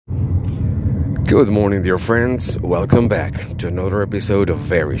Good morning, dear friends. Welcome back to another episode of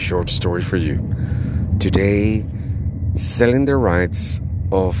Very Short Stories for You. Today, selling the rights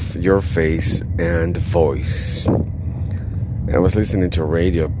of your face and voice. I was listening to a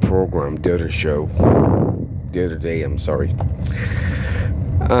radio program the other day,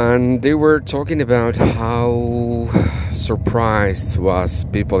 and they were talking about how surprised was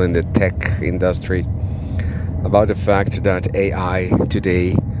people in the tech industry about the fact that AI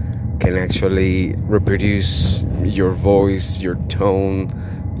today can actually reproduce your voice, your tone,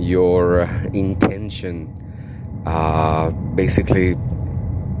 your intention, basically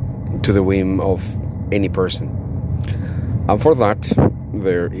to the whim of any person. And for that,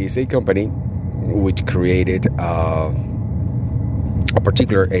 there is a company which created a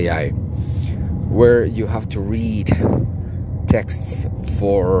particular AI where you have to read texts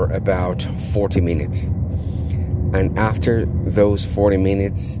for about 40 minutes. And after those 40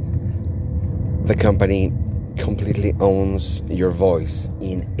 minutes, the company completely owns your voice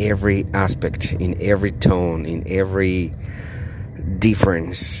in every aspect, in every tone, in every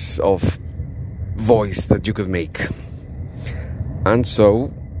difference of voice that you could make. And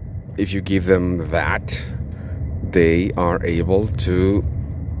so, if you give them that, they are able to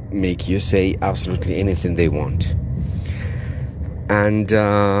make you say absolutely anything they want. And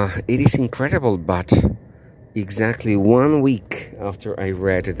it is incredible, but exactly 1 week after I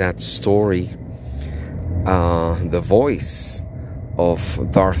read that story, the voice of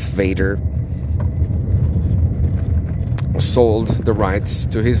Darth Vader sold the rights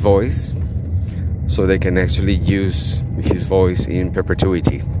to his voice so they can actually use his voice in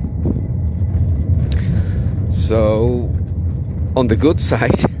perpetuity. So, on the good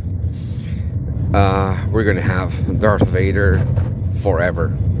side, we're going to have Darth Vader forever,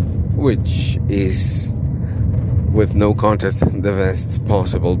 which is, with no contest, the best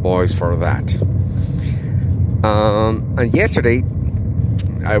possible voice for that. And yesterday,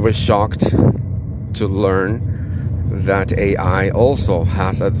 I was shocked to learn that AI also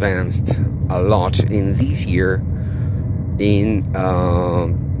has advanced a lot in this year in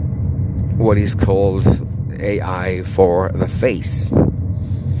what is called AI for the face,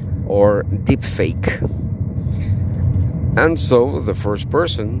 or deepfake. And so the first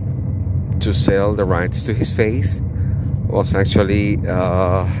person to sell the rights to his face was actually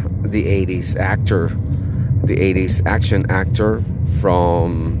the 80s actor, the 80s action actor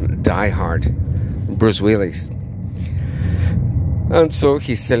from Die Hard, Bruce Willis. And so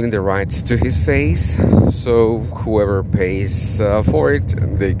he's selling the rights to his face, so whoever pays for it,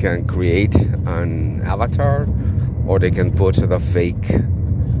 they can create an avatar, or they can put the fake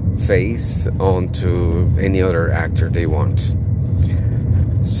face onto any other actor they want.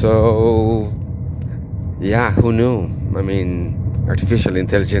 So, yeah, who knew? I mean, artificial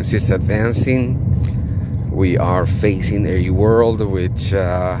intelligence is advancing. We are facing a world which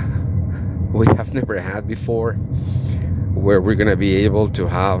we have never had before, where we're going to be able to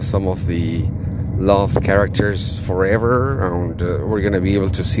have some of the loved characters forever, and we're going to be able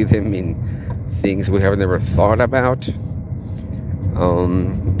to see them in things we have never thought about.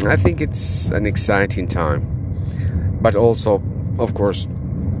 I think it's an exciting time, but also, of course,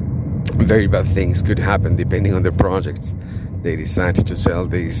 very bad things could happen depending on the projects they decide to sell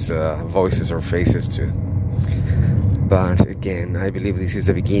these voices or faces to. But again, I believe this is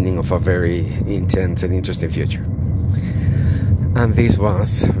the beginning of a very intense and interesting future. And this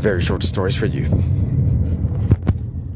was Very Short Stories for You.